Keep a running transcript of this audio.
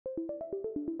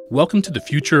Welcome to the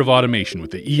future of automation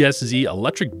with the ESZ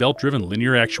electric belt-driven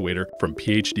linear actuator from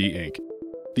PhD Inc.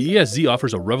 The ESZ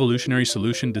offers a revolutionary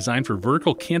solution designed for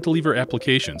vertical cantilever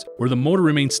applications where the motor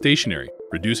remains stationary,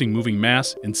 reducing moving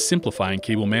mass and simplifying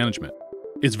cable management.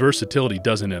 Its versatility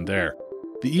doesn't end there.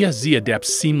 The ESZ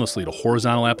adapts seamlessly to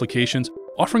horizontal applications,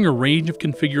 offering a range of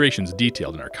configurations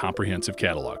detailed in our comprehensive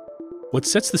catalog. What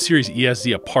sets the Series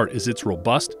ESZ apart is its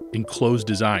robust, enclosed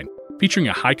design, featuring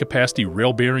a high-capacity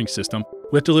rail-bearing system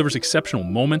that delivers exceptional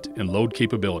moment and load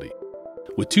capability.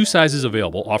 With two sizes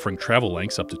available offering travel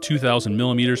lengths up to 2,000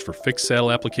 millimeters for fixed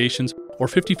saddle applications or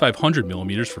 5,500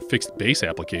 millimeters for fixed base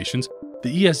applications,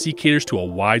 the ESZ caters to a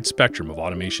wide spectrum of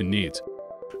automation needs.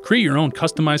 Create your own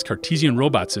customized Cartesian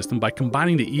robot system by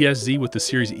combining the ESZ with the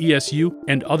Series ESU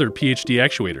and other PhD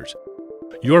actuators.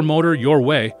 Your motor, your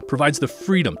way provides the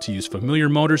freedom to use familiar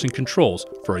motors and controls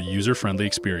for a user-friendly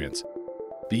experience.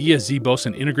 The ESZ boasts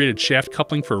an integrated shaft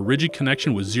coupling for a rigid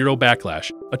connection with zero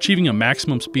backlash, achieving a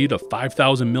maximum speed of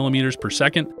 5,000 millimeters per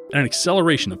second and an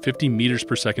acceleration of 50 meters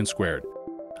per second squared.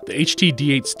 The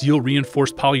HT-D8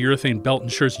 steel-reinforced polyurethane belt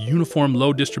ensures uniform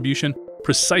load distribution,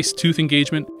 precise tooth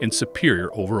engagement, and superior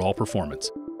overall performance.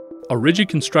 A rigid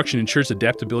construction ensures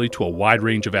adaptability to a wide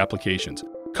range of applications,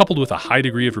 coupled with a high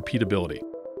degree of repeatability.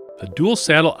 A dual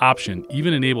saddle option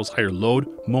even enables higher load,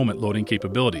 moment loading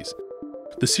capabilities.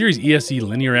 The Series ESZ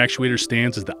linear actuator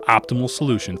stands as the optimal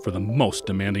solution for the most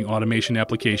demanding automation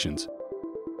applications.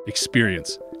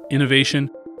 Experience, innovation,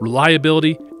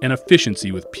 reliability, and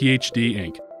efficiency with PhD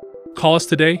Inc. Call us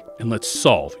today and let's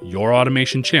solve your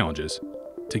automation challenges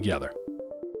together.